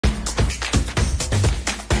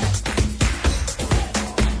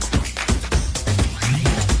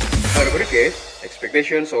showcase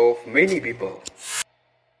expectations of many people.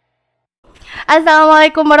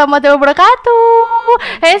 Assalamualaikum warahmatullahi wabarakatuh.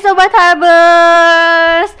 Hey Sobat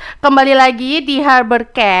Harbers, kembali lagi di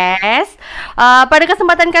Harbercast. Pada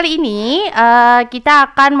kesempatan kali ini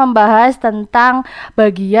kita akan membahas tentang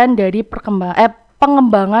bagian dari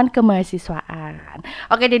pengembangan kemahasiswaan.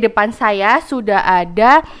 Oke, di depan saya sudah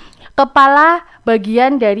ada kepala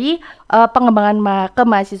bagian dari pengembangan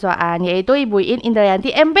kemahasiswaan, yaitu Ibu In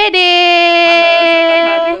Indrayanti MPD.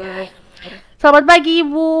 Selamat pagi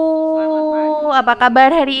Ibu. Apa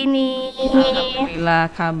kabar hari ini?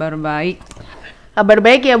 Alhamdulillah kabar baik. Kabar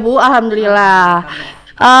baik ya Bu, alhamdulillah.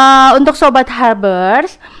 Untuk Sobat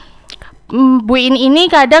Harbers, Bu In ini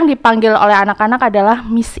kadang dipanggil oleh anak-anak adalah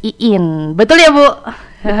Miss Iin. Betul ya Bu?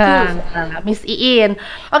 Betul. Miss Iin.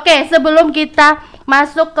 Oke, sebelum kita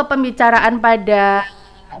masuk ke pembicaraan pada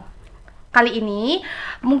kali ini,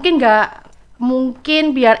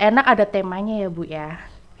 mungkin biar enak ada temanya ya Bu ya.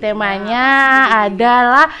 Temanya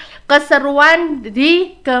adalah keseruan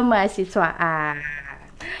di kemahasiswaan.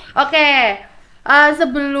 Oke,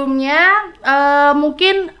 sebelumnya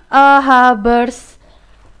mungkin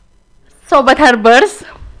Sobat Harbers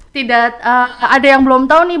tidak ada yang belum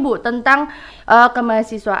tahu nih Bu tentang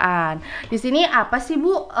kemahasiswaan. Di sini apa sih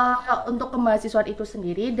Bu untuk kemahasiswaan itu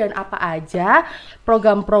sendiri dan apa aja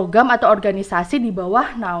program-program atau organisasi di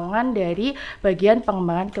bawah naungan dari bagian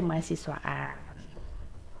pengembangan kemahasiswaan?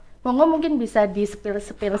 Monggo mungkin bisa di-spill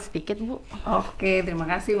sedikit Bu. Oke, terima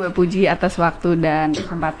kasih Mbak Puji atas waktu dan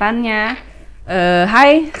kesempatannya.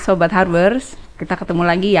 Hai Sobat Harbers, kita ketemu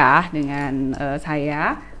lagi ya dengan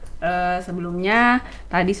saya. Sebelumnya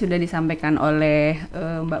tadi sudah disampaikan oleh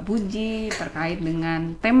Mbak Puji terkait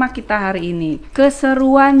dengan tema kita hari ini,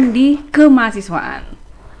 keseruan di kemahasiswaan.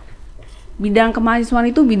 Bidang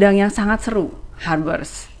kemahasiswaan itu bidang yang sangat seru,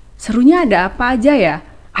 Harbers. Serunya ada apa aja ya?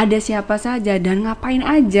 Ada siapa saja dan ngapain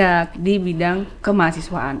aja di bidang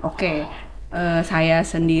kemahasiswaan. Oke, saya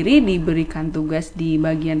sendiri diberikan tugas di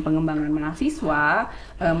bagian pengembangan mahasiswa,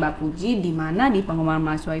 Mbak Puji, di mana di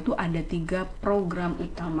pengembangan mahasiswa itu ada 3 program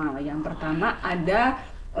utama. Yang pertama ada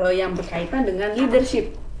yang berkaitan dengan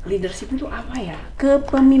leadership. Leadership itu apa ya?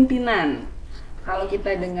 Kepemimpinan. Kalau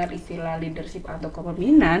kita dengar istilah leadership atau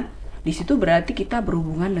kepemimpinan, di situ berarti kita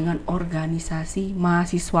berhubungan dengan organisasi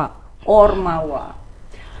mahasiswa, Ormawa.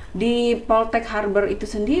 Di Poltek Harber itu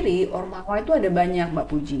sendiri, Ormawa itu ada banyak Mbak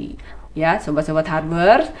Puji. Ya, sobat-sobat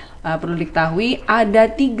Harbers, perlu diketahui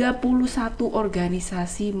ada 31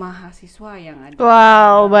 organisasi mahasiswa yang ada.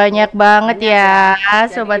 Wow, banyak banget ya,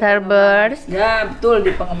 Sobat Harbers. Ya, betul,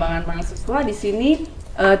 di pengembangan mahasiswa di sini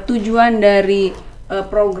tujuan dari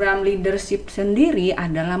program leadership sendiri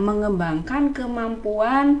adalah mengembangkan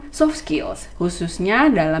kemampuan soft skills,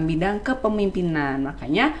 khususnya dalam bidang kepemimpinan.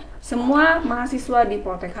 Makanya semua mahasiswa di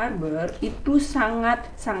Poltek Harber itu sangat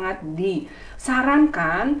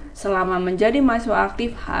disarankan selama menjadi mahasiswa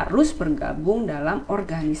aktif harus bergabung dalam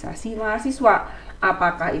organisasi mahasiswa.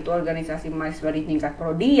 Apakah itu organisasi mahasiswa di tingkat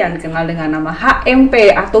prodi yang dikenal dengan nama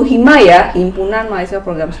HMP atau HIMA ya, Himpunan Mahasiswa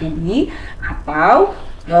Program Studi, atau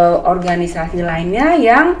organisasi lainnya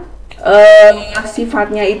yang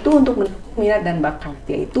sifatnya itu untuk mendukung minat dan bakat,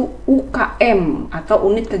 yaitu UKM atau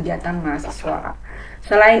unit kegiatan mahasiswa.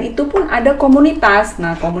 Selain itu pun ada komunitas.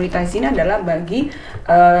 Nah, komunitas ini adalah bagi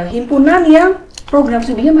himpunan yang program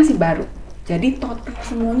studinya masih baru. Jadi total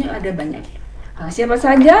semuanya ada banyak. Nah, siapa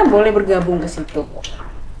saja boleh bergabung ke situ.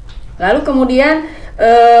 Lalu kemudian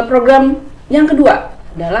program yang kedua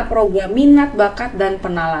adalah program minat, bakat, dan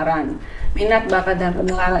penalaran. Minat, bakat, dan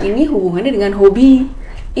penalaran ini hubungannya dengan hobi,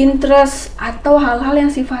 interest, atau hal-hal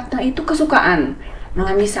yang sifatnya itu kesukaan.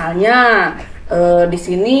 Nah, misalnya di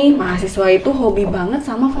sini mahasiswa itu hobi banget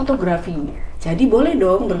sama fotografi. Jadi boleh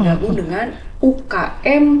dong bergabung dengan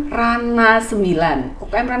UKM Rana 9.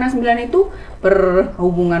 UKM Rana 9 itu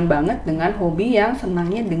berhubungan banget dengan hobi yang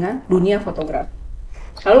senangnya dengan dunia fotografi.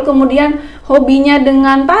 Lalu kemudian hobinya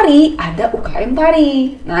dengan tari, ada UKM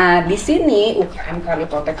tari. Nah, di sini UKM Tari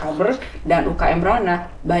Poltek Harber dan UKM Rana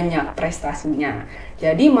banyak prestasinya.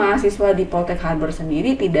 Jadi mahasiswa di Poltek Harber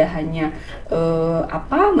sendiri tidak hanya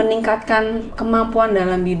meningkatkan kemampuan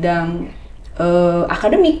dalam bidang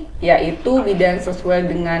akademik, yaitu bidang sesuai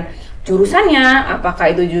dengan jurusannya,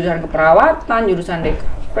 apakah itu jurusan keperawatan, jurusan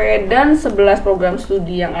DKP, dan 11 program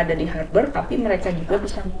studi yang ada di Harber, tapi mereka juga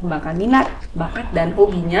bisa mengembangkan minat, bakat, dan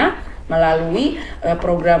hobinya melalui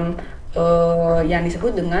program yang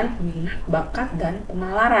disebut dengan minat, bakat, dan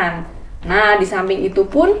penalaran. Nah, di samping itu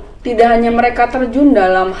pun tidak hanya mereka terjun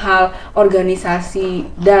dalam hal organisasi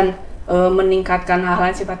dan meningkatkan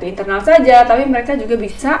hal-hal sifatnya internal saja, tapi mereka juga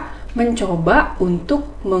bisa mencoba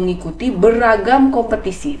untuk mengikuti beragam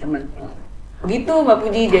kompetisi, teman-teman. Begitu Mbak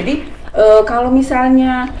Puji. Jadi kalau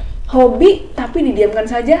misalnya hobi tapi didiamkan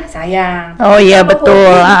saja, sayang. Oh iya, Kalau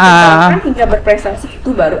betul. hobi dikembangkan hingga berprestasi,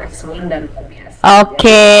 itu baru excellent dan luar biasa.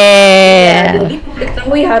 Oke. Ya, jadi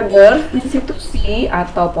diketahui Harvard, institusi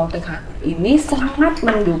atau Poltek Harvard ini sangat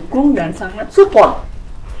mendukung dan sangat support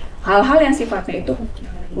hal-hal yang sifatnya itu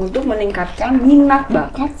untuk meningkatkan minat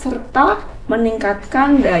bakat serta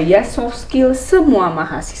meningkatkan daya soft skill semua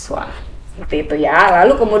mahasiswa. Seperti itu ya.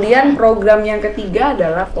 Lalu kemudian program yang ketiga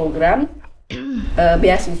adalah program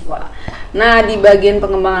beasiswa. Nah, di bagian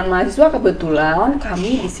pengembangan mahasiswa kebetulan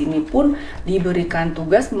kami di sini pun diberikan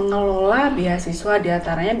tugas mengelola beasiswa,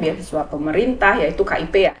 diantaranya beasiswa pemerintah yaitu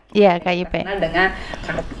KIP ya. Iya, KIP. Karena dengan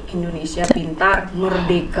kartu Indonesia Pintar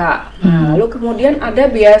Merdeka. Nah, lalu kemudian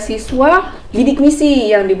ada beasiswa bidik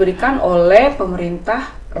misi yang diberikan oleh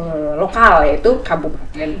pemerintah lokal yaitu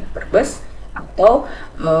Kabupaten Brebes atau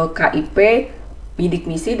KIP bidik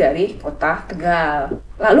misi dari Kota Tegal.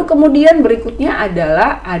 Lalu kemudian berikutnya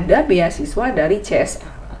adalah ada beasiswa dari CSR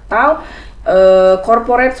atau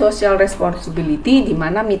Corporate Social Responsibility, di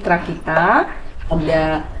mana mitra kita ada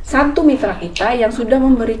satu mitra kita yang sudah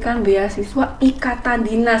memberikan beasiswa ikatan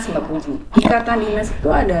dinas, Mbak Puji. Ikatan dinas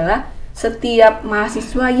itu adalah setiap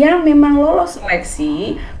mahasiswa yang memang lolos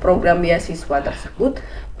seleksi program beasiswa tersebut,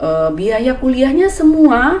 biaya kuliahnya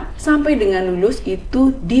semua sampai dengan lulus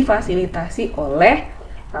itu difasilitasi oleh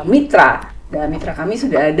mitra. Dan mitra kami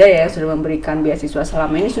sudah ada ya, sudah memberikan beasiswa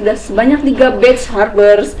selama ini sudah sebanyak 3 batch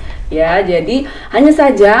Harvard ya. Jadi hanya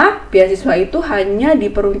saja beasiswa itu hanya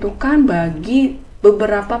diperuntukkan bagi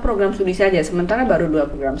beberapa program studi saja, sementara baru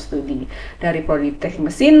 2 program studi dari prodi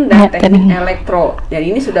teknik mesin dan teknik elektro.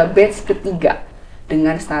 Jadi ini sudah batch ketiga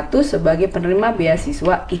dengan status sebagai penerima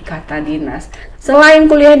beasiswa ikatan dinas. Selain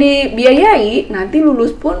kuliah dibiayai, nanti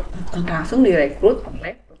lulus pun langsung direkrut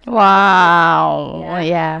oleh. Wow,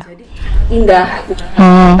 ya. Jadi indah.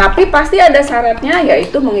 Tapi pasti ada syaratnya,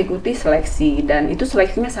 yaitu mengikuti seleksi, dan itu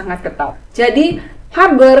seleksinya sangat ketat. Jadi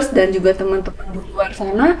Harvard dan juga teman-teman di luar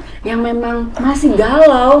sana yang memang masih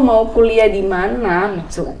galau mau kuliah di mana,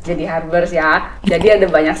 langsung jadi Harvard ya. Jadi ada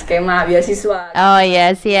banyak skema beasiswa. Oh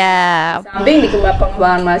ya, siap. Samping di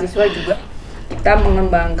pengembangan mahasiswa juga kita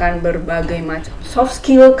mengembangkan berbagai macam soft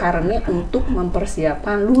skill karena untuk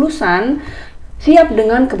mempersiapkan lulusan siap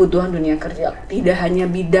dengan kebutuhan dunia kerja. Tidak hanya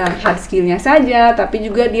bidang hard skill-nya saja, tapi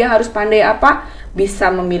juga dia harus pandai apa? Bisa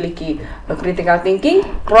memiliki critical thinking,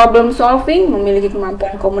 problem solving, memiliki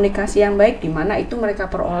kemampuan komunikasi yang baik, di mana itu mereka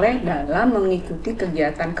peroleh dalam mengikuti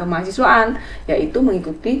kegiatan kemahasiswaan, yaitu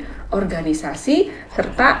mengikuti organisasi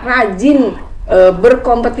serta rajin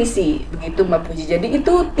berkompetisi. Begitu Mbak Puji. Jadi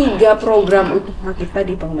itu 3 program utama kita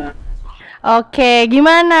di pengembangan. Oke,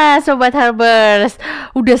 gimana Sobat Harbers?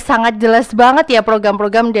 Udah sangat jelas banget ya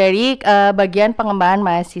program-program dari bagian pengembangan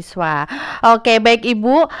mahasiswa. Oke, baik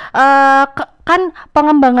Ibu, kan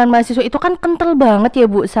pengembangan mahasiswa itu kan kental banget ya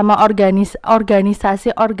Bu sama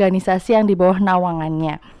organisasi-organisasi yang di bawah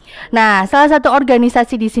naungannya. Nah, salah satu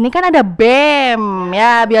organisasi di sini kan ada BEM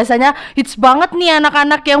ya. Biasanya hits banget nih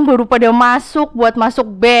anak-anak yang baru pada buat masuk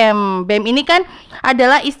BEM. BEM ini kan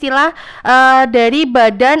adalah istilah dari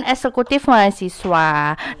Badan Eksekutif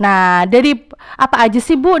Mahasiswa. Nah, dari apa aja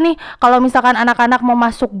sih Bu nih kalau misalkan anak-anak mau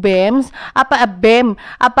masuk BEM,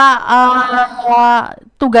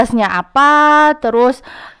 tugasnya apa, terus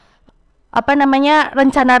apa namanya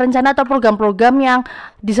rencana-rencana atau program-program yang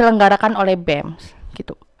diselenggarakan oleh BEM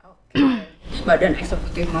gitu. Badan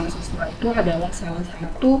Eksekutif Mahasiswa itu adalah salah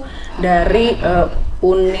satu dari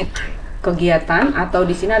unit kegiatan atau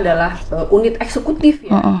di sini adalah unit eksekutif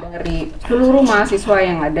ya dari seluruh mahasiswa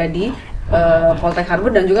yang ada di Poltek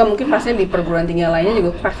Harvard, dan juga mungkin pasti di perguruan tinggi lainnya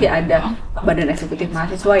juga pasti ada Badan Eksekutif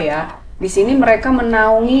Mahasiswa ya. Di sini mereka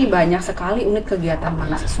menaungi banyak sekali unit kegiatan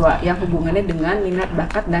mahasiswa yang hubungannya dengan minat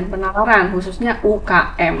bakat dan penalaran, khususnya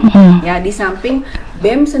UKM. Ya, di samping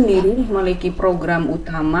BEM sendiri memiliki program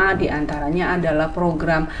utama, diantaranya adalah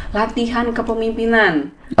program latihan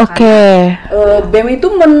kepemimpinan. Oke. BEM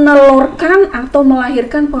itu menelurkan atau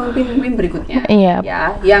melahirkan pemimpin-pemimpin berikutnya, ya,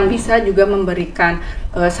 yang bisa juga memberikan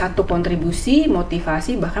satu kontribusi,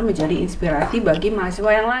 motivasi, bahkan menjadi inspirasi bagi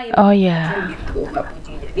mahasiswa yang lain. Oh iya. Gitu, Mbak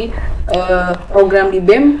Puji. Jadi program di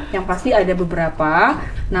BEM yang pasti ada beberapa,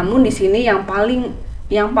 namun di sini yang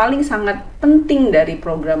paling sangat penting dari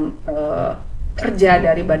program kerja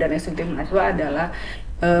dari Badan Eksekutif Mahasiswa adalah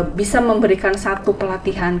bisa memberikan satu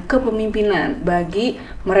pelatihan kepemimpinan bagi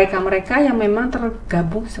mereka-mereka yang memang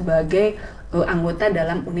tergabung sebagai anggota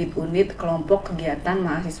dalam unit-unit kelompok kegiatan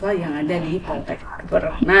mahasiswa yang ada di Poltek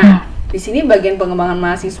Harvard. Nah, di sini bagian pengembangan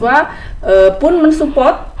mahasiswa pun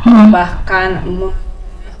mensupport, bahkan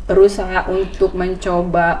berusaha untuk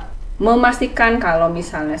mencoba memastikan kalau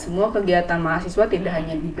misalnya semua kegiatan mahasiswa tidak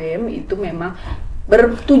hanya di BEM itu memang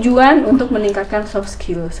bertujuan untuk meningkatkan soft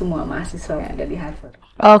skill semua mahasiswa yang ada di Harvard.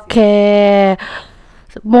 Oke.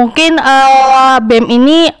 Mungkin BEM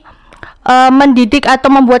ini mendidik atau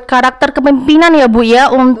membuat karakter kepemimpinan ya Bu ya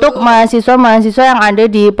untuk mahasiswa-mahasiswa yang ada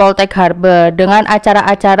di Poltek Harvard dengan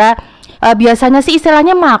acara-acara biasanya sih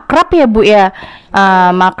istilahnya makrab ya Bu ya.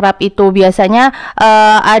 Makrab itu biasanya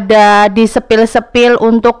ada di sepil-sepil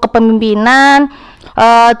untuk kepemimpinan,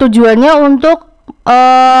 tujuannya untuk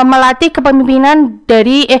melatih kepemimpinan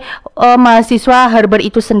dari mahasiswa Harvard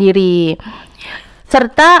itu sendiri,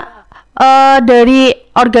 serta dari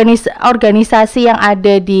organisasi yang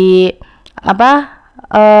ada di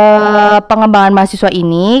pengembangan mahasiswa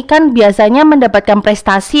ini kan biasanya mendapatkan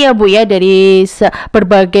prestasi ya Bu ya dari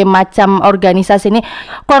berbagai macam organisasi ini.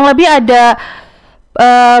 Kurang lebih ada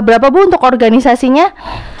berapa Bu untuk organisasinya?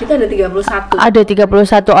 Kita ada 31. Ada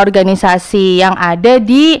 31 organisasi yang ada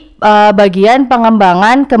di bagian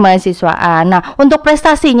pengembangan kemahasiswaan. Nah, untuk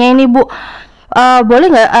prestasinya ini Bu, boleh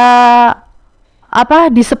nggak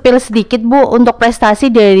disepil sedikit Bu untuk prestasi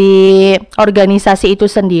dari organisasi itu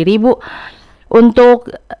sendiri Bu? Untuk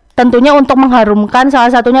tentunya untuk mengharumkan, salah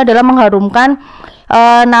satunya adalah mengharumkan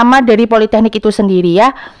nama dari Politeknik itu sendiri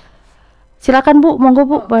ya. Silakan Bu, monggo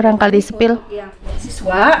Bu, barangkali sepil. Yang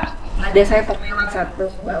beasiswa, ada saya terlewat satu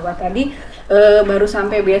bahwa tadi baru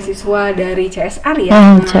sampai beasiswa dari CSR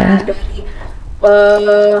ya. Dari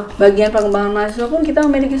bagian pengembangan mahasiswa pun kita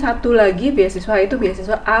memiliki satu lagi beasiswa, itu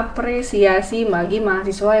beasiswa apresiasi bagi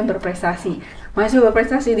mahasiswa yang berprestasi. Mahasiswa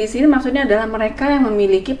berprestasi di sini maksudnya adalah mereka yang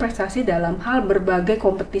memiliki prestasi dalam hal berbagai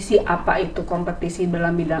kompetisi, apa itu kompetisi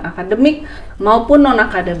dalam bidang akademik maupun non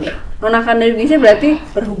akademik. Non akademik ini berarti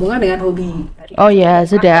berhubungan dengan hobi. Oh ya,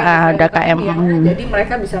 sudah ada KM. Ya, jadi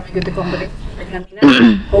mereka bisa mengikuti kompetisi dengan minat,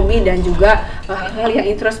 hobi dan juga hal-hal yang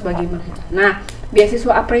interest bagi mereka. Nah,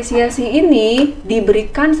 beasiswa apresiasi ini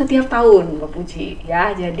diberikan setiap tahun, Mbak Puji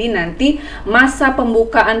ya. Jadi nanti masa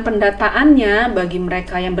pembukaan pendataannya bagi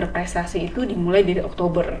mereka yang berprestasi itu dimulai dari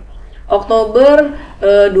Oktober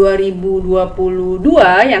 2022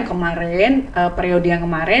 yang kemarin, periode yang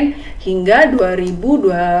kemarin hingga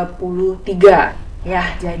 2023.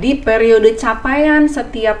 Ya, jadi periode capaian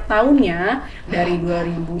setiap tahunnya dari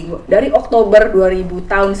Oktober 2000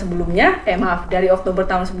 tahun sebelumnya, dari Oktober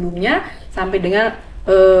tahun sebelumnya sampai dengan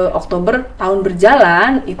Oktober tahun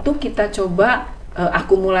berjalan itu kita coba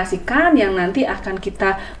akumulasikan yang nanti akan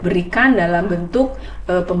kita berikan dalam bentuk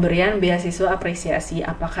pemberian beasiswa apresiasi,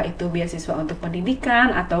 apakah itu beasiswa untuk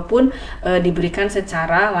pendidikan ataupun diberikan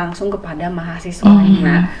secara langsung kepada mahasiswa.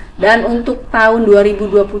 Nah, dan untuk tahun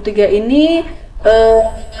 2023 ini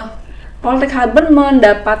Poltek Harvard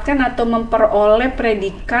mendapatkan atau memperoleh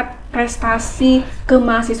predikat prestasi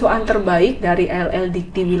kemahasiswaan terbaik dari LL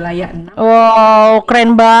Dikti Wilayah 6. Wow,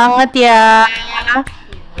 keren banget ya.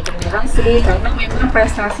 Terima kasih, karena memang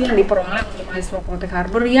prestasi yang diperoleh oleh mahasiswa Poltek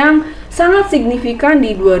Harvard yang sangat signifikan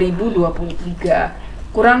di 2023.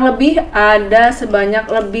 Kurang lebih ada sebanyak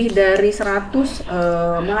lebih dari 100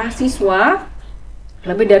 mahasiswa,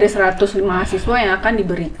 lebih dari 100 mahasiswa yang akan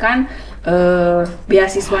diberikan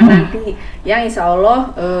beasiswa nanti, yang insya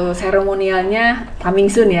Allah seremonialnya coming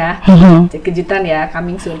soon ya, kejutan ya,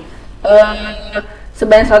 coming soon.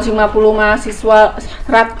 Sebanyak 150 mahasiswa,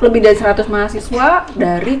 lebih dari 100 mahasiswa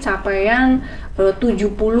dari capaian 70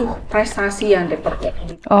 prestasi yang diperoleh.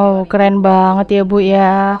 Oh, keren banget ya Bu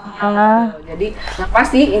ya. Jadi yang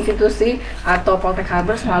pasti institusi atau Poltek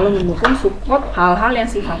Harvard selalu mendukung support hal-hal yang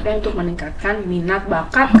sifatnya untuk meningkatkan minat,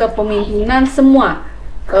 bakat, kepemimpinan semua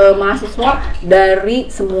mahasiswa dari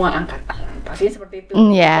semua angkatan. Pasti seperti itu.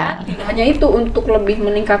 Ya. Tidak hanya itu, untuk lebih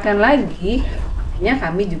meningkatkan lagi,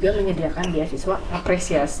 kami juga menyediakan beasiswa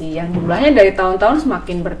apresiasi yang jumlahnya dari tahun-tahun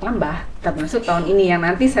semakin bertambah, termasuk tahun ini yang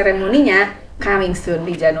nanti seremoninya coming soon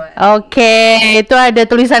di Januari. Oke, itu ada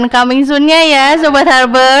tulisan coming soon-nya ya, Sobat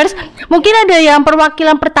Harbers. Mungkin ada yang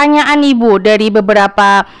perwakilan pertanyaan Ibu dari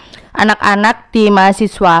beberapa anak-anak di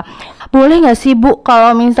mahasiswa. Boleh nggak sih Bu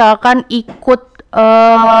kalau misalkan ikut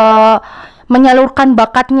menyalurkan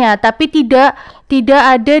bakatnya tapi tidak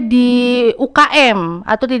ada di UKM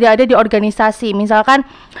atau tidak ada di organisasi. Misalkan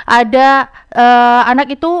ada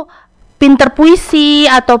anak itu pinter puisi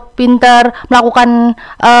atau pinter melakukan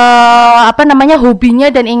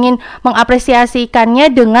hobinya dan ingin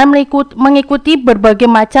mengapresiasikannya dengan mengikuti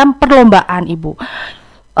berbagai macam perlombaan Ibu.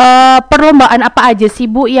 Perlombaan apa aja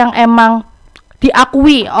sih Bu yang emang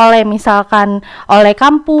diakui oleh misalkan oleh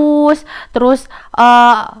kampus, terus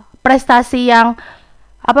prestasi yang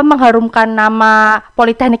mengharumkan nama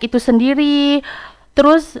Politeknik itu sendiri,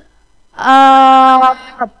 terus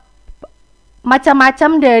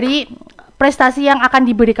macam-macam dari prestasi yang akan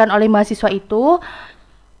diberikan oleh mahasiswa itu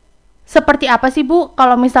seperti apa sih Bu?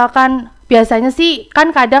 Kalau misalkan biasanya sih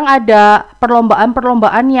kan kadang ada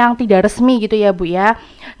perlombaan-perlombaan yang tidak resmi gitu ya Bu ya.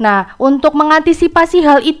 Nah, untuk mengantisipasi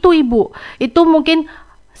hal itu Ibu, itu mungkin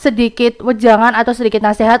sedikit wejangan atau sedikit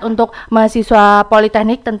nasihat untuk mahasiswa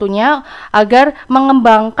politeknik tentunya agar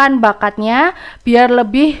mengembangkan bakatnya biar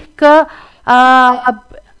lebih ke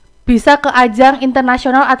bisa ke ajang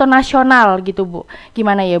internasional atau nasional gitu Bu.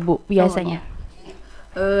 Gimana ya Bu biasanya?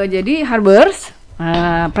 Jadi Harbers,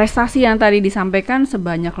 prestasi yang tadi disampaikan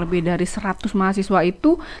sebanyak lebih dari 100 mahasiswa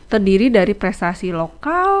itu terdiri dari prestasi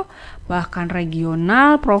lokal, bahkan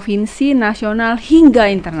regional, provinsi, nasional,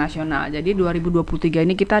 hingga internasional. Jadi 2023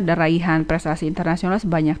 ini kita ada raihan prestasi internasional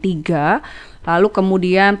sebanyak 3, lalu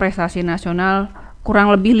kemudian prestasi nasional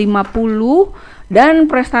kurang lebih 50, dan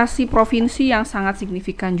prestasi provinsi yang sangat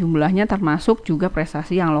signifikan jumlahnya termasuk juga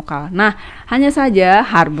prestasi yang lokal. Nah, hanya saja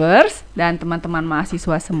Harbers dan teman-teman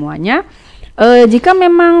mahasiswa semuanya, jika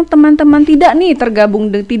memang teman-teman tidak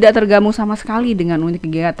tergabung sama sekali dengan unit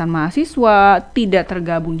kegiatan mahasiswa, tidak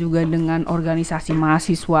tergabung juga dengan organisasi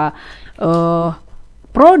mahasiswa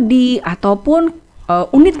prodi ataupun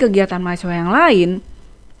unit kegiatan mahasiswa yang lain,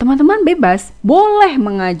 teman-teman bebas boleh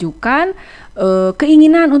mengajukan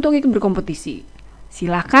keinginan untuk ikut berkompetisi.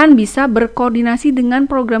 Silakan bisa berkoordinasi dengan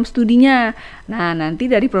program studinya. Nah, nanti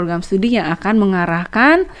dari program studi yang akan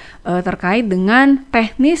mengarahkan terkait dengan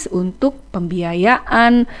teknis untuk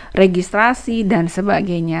pembiayaan, registrasi, dan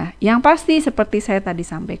sebagainya. Yang pasti seperti saya tadi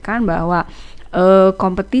sampaikan bahwa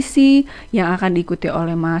kompetisi yang akan diikuti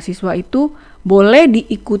oleh mahasiswa itu boleh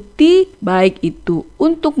diikuti baik itu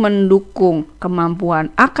untuk mendukung kemampuan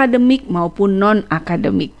akademik maupun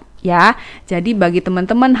non-akademik. Ya, jadi bagi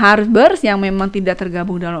teman-teman Harbers yang memang tidak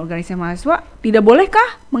tergabung dalam organisasi mahasiswa, tidak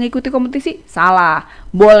bolehkah mengikuti kompetisi? Salah,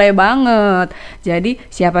 boleh banget. Jadi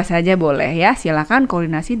siapa saja boleh ya, silakan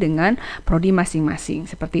koordinasi dengan prodi masing-masing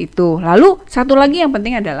seperti itu. Lalu satu lagi yang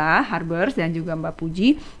penting adalah Harbers dan juga Mbak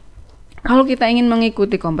Puji, kalau kita ingin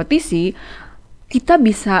mengikuti kompetisi, kita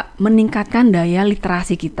bisa meningkatkan daya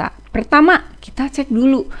literasi kita. Pertama, kita cek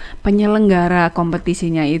dulu penyelenggara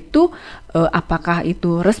kompetisinya itu apakah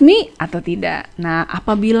itu resmi atau tidak. Nah,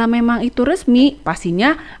 apabila memang itu resmi,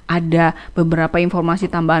 pastinya ada beberapa informasi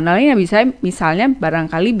tambahan lain yang bisa, misalnya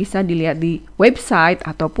barangkali bisa dilihat di website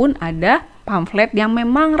ataupun ada pamflet yang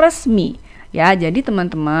memang resmi. Ya, jadi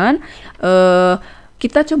teman-teman,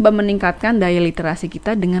 kita coba meningkatkan daya literasi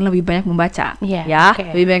kita dengan lebih banyak membaca,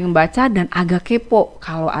 lebih banyak membaca dan agak kepo.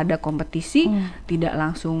 Kalau ada kompetisi, tidak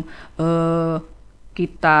langsung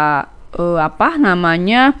kita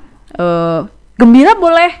gembira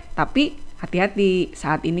boleh, tapi hati-hati.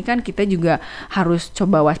 Saat ini kan kita juga harus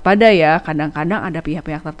coba waspada ya. Kadang-kadang ada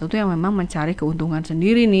pihak-pihak tertentu yang memang mencari keuntungan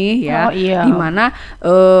sendiri nih ya. Dimana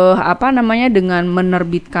dengan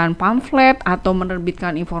menerbitkan pamflet atau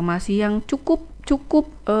menerbitkan informasi yang cukup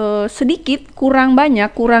sedikit, kurang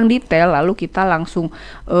banyak, kurang detail, lalu kita langsung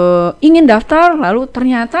ingin daftar, lalu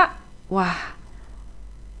ternyata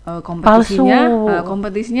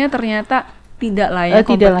kompetisinya ternyata tidak layak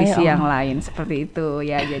kompetisi yang lain, seperti itu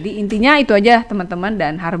ya. Jadi intinya itu aja teman-teman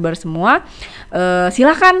dan Harbor semua,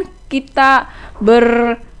 silakan kita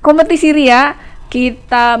berkompetisi ria,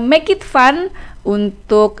 kita make it fun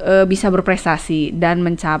untuk bisa berprestasi dan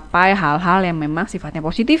mencapai hal-hal yang memang sifatnya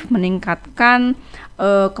positif, meningkatkan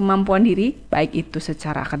kemampuan diri, baik itu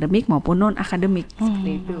secara akademik maupun non-akademik.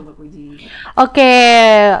 Seperti itu, Mbak Puji. Oke,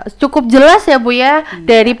 cukup jelas ya Bu ya,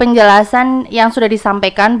 dari penjelasan yang sudah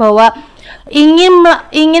disampaikan bahwa ingin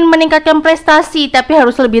meningkatkan prestasi tapi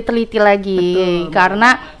harus lebih teliti lagi. Betul,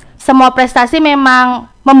 karena semua prestasi memang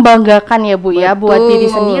membanggakan ya Bu. Betul, ya, buat diri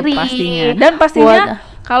sendiri pastinya. Dan pastinya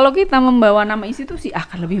kalau kita membawa nama institusi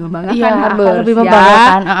akan lebih membanggakan. Iya, akan lebih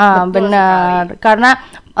membanggakan. Benar. Sekali. Karena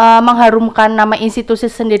mengharumkan nama institusi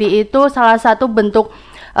sendiri itu salah satu bentuk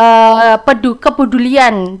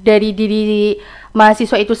kepedulian dari diri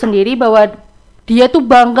mahasiswa itu sendiri, bahwa dia tuh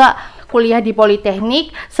bangga kuliah di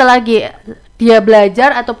Politeknik, selagi dia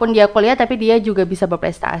belajar ataupun dia kuliah tapi dia juga bisa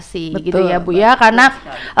berprestasi. Betul, gitu ya Bu ya. Karena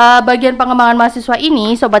bagian pengembangan mahasiswa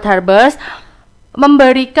ini Sobat Harbers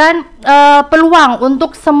memberikan peluang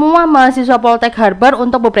untuk semua mahasiswa Poltek Harbar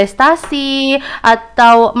untuk berprestasi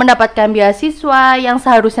atau mendapatkan beasiswa yang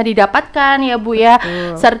seharusnya didapatkan ya Bu ya.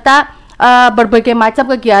 Serta berbagai macam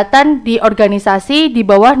kegiatan di organisasi di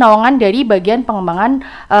bawah naungan dari bagian pengembangan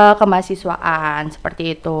kemahasiswaan,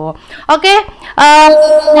 seperti itu. Oke,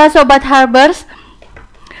 Sobat Harbers,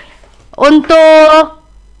 untuk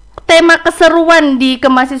tema keseruan di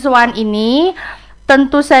kemahasiswaan ini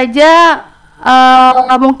tentu saja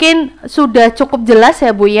mungkin sudah cukup jelas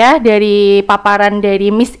ya Bu ya dari paparan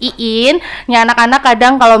dari Miss Iin. Nih anak-anak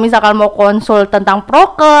kadang kalau misalkan mau konsul tentang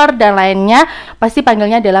proker dan lainnya pasti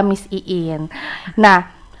panggilnya adalah Miss Iin.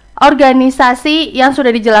 Nah, organisasi yang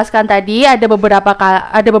sudah dijelaskan tadi ada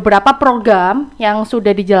beberapa program yang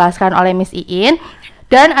sudah dijelaskan oleh Miss Iin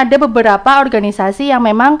dan ada beberapa organisasi yang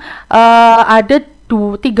memang ada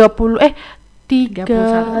 31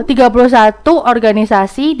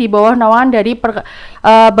 organisasi di bawah naungan dari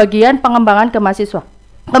bagian pengembangan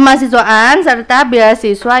kemahasiswaan serta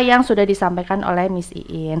beasiswa yang sudah disampaikan oleh Miss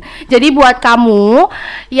Iin. Jadi buat kamu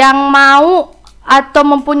yang mau atau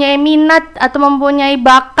mempunyai minat atau mempunyai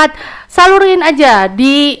bakat, salurin aja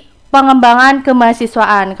di pengembangan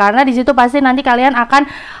kemahasiswaan karena di situ pasti nanti kalian akan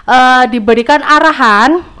diberikan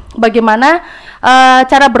arahan bagaimana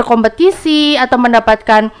cara berkompetisi atau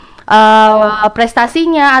mendapatkan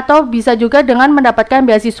prestasinya atau bisa juga dengan mendapatkan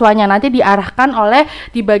beasiswanya nanti diarahkan oleh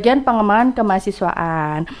di bagian pengembangan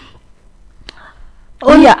kemahasiswaan.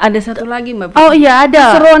 Oh iya, ada satu lagi Mbak. Oh iya,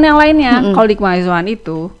 ada. Keseruan yang lainnya. Kalau di kemahasiswaan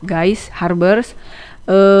itu, guys, Harbers,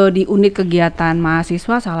 di unit kegiatan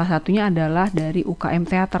mahasiswa salah satunya adalah dari UKM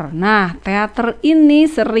teater. Nah, teater ini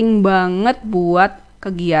sering banget buat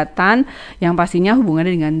kegiatan yang pastinya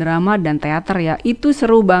hubungannya dengan drama dan teater ya. Itu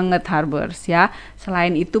seru banget Harbers ya.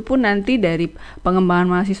 Selain itu pun nanti dari pengembangan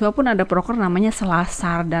mahasiswa pun ada proker namanya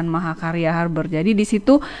Selasar dan Mahakarya Harbers. Jadi di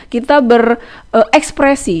situ kita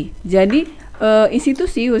berekspresi. Jadi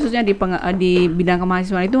institusi khususnya di bidang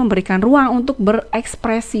kemahasiswaan itu memberikan ruang untuk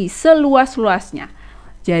berekspresi seluas-luasnya.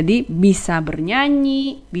 Jadi bisa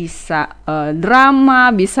bernyanyi, bisa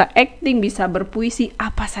drama, bisa acting, bisa berpuisi,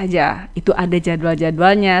 apa saja. Itu ada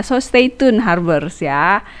jadwal-jadwalnya. So stay tune Harbers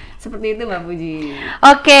ya. Seperti itu Mbak Puji.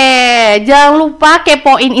 Oke, jangan lupa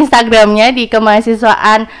kepoin Instagramnya di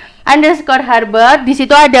kemahasiswaan_Harbers. Di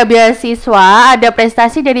situ ada beasiswa, ada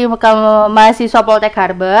prestasi dari mahasiswa Poltek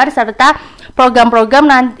Harbers serta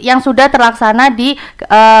program-program yang sudah terlaksana di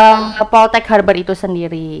Poltek Harbers itu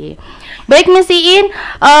sendiri. Baik Miss Iin,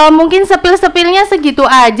 mungkin sepil-sepilnya segitu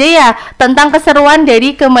aja ya tentang keseruan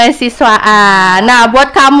dari kemahasiswaan. Nah,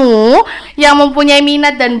 buat kamu yang mempunyai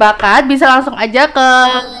minat dan bakat bisa langsung aja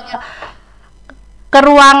ke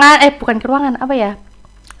ruangan, bukan ke ruangan, apa ya?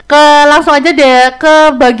 Langsung aja deh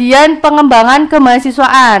ke bagian pengembangan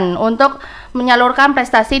kemahasiswaan untuk menyalurkan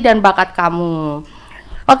prestasi dan bakat kamu.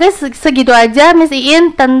 Oke, segitu aja Miss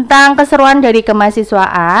Iin tentang keseruan dari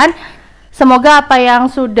kemahasiswaan. Semoga apa yang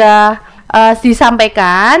sudah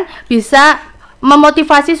disampaikan bisa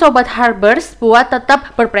memotivasi Sobat Harbers buat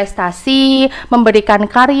tetap berprestasi, memberikan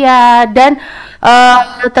karya, dan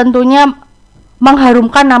tentunya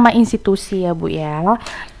mengharumkan nama institusi ya Bu ya.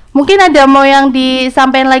 Mungkin ada mau yang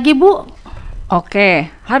disampaikan lagi Bu? Oke,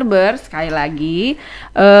 Harbers, sekali lagi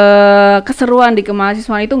keseruan di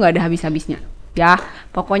kemahasiswaan itu nggak ada habis-habisnya ya.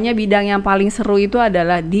 Pokoknya bidang yang paling seru itu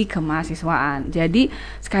adalah di kemahasiswaan. Jadi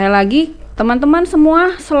sekali lagi teman-teman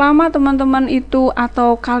semua, selama teman-teman itu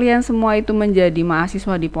atau kalian semua itu menjadi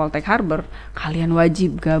mahasiswa di Poltek Harbers, kalian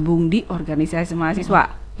wajib gabung di organisasi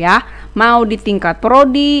mahasiswa ya. Mau di tingkat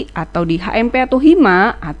prodi atau di HMP atau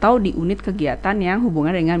HIMA atau di unit kegiatan yang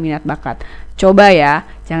hubungan dengan minat bakat. Coba ya,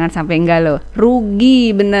 jangan sampai enggak loh,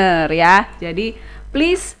 rugi bener ya. Jadi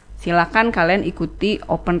please silakan kalian ikuti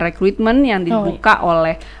open recruitment yang dibuka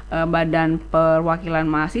oleh Badan Perwakilan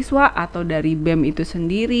Mahasiswa atau dari BEM itu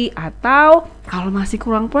sendiri, atau kalau masih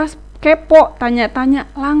kurang puas, kepo,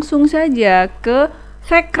 tanya-tanya langsung saja ke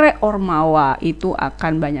Sekre Ormawa. Itu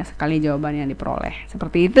akan banyak sekali jawaban yang diperoleh.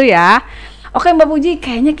 Seperti itu ya. Oke Mbak Puji,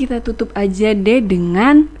 kayaknya kita tutup aja deh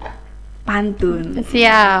dengan pantun.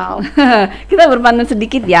 Siap. Kita berpantun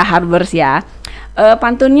sedikit ya Harbers ya.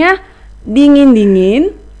 Pantunnya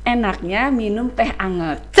dingin-dingin, enaknya minum teh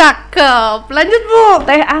anget. Cakep. Lanjut Bu.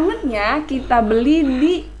 Teh angetnya kita beli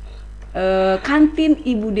di kantin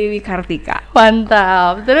Ibu Dewi Kartika.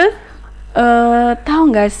 Mantap. Terus tahu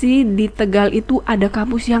nggak sih di Tegal itu ada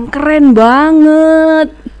kampus yang keren banget.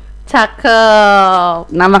 Cakep.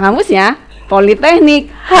 Nama kampusnya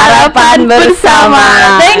Politeknik Harapan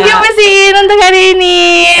Bersama. Thank you Miss Iin untuk hari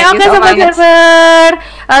ini. Oke Sobat Harbers,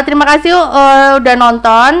 terima kasih udah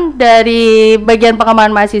nonton dari bagian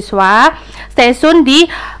pengembangan mahasiswa. Stay tune di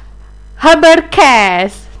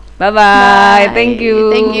Harbercast. Bye bye. Thank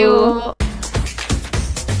you. Thank you.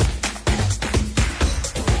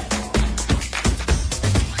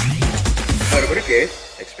 Berbagai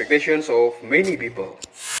expectations of many people.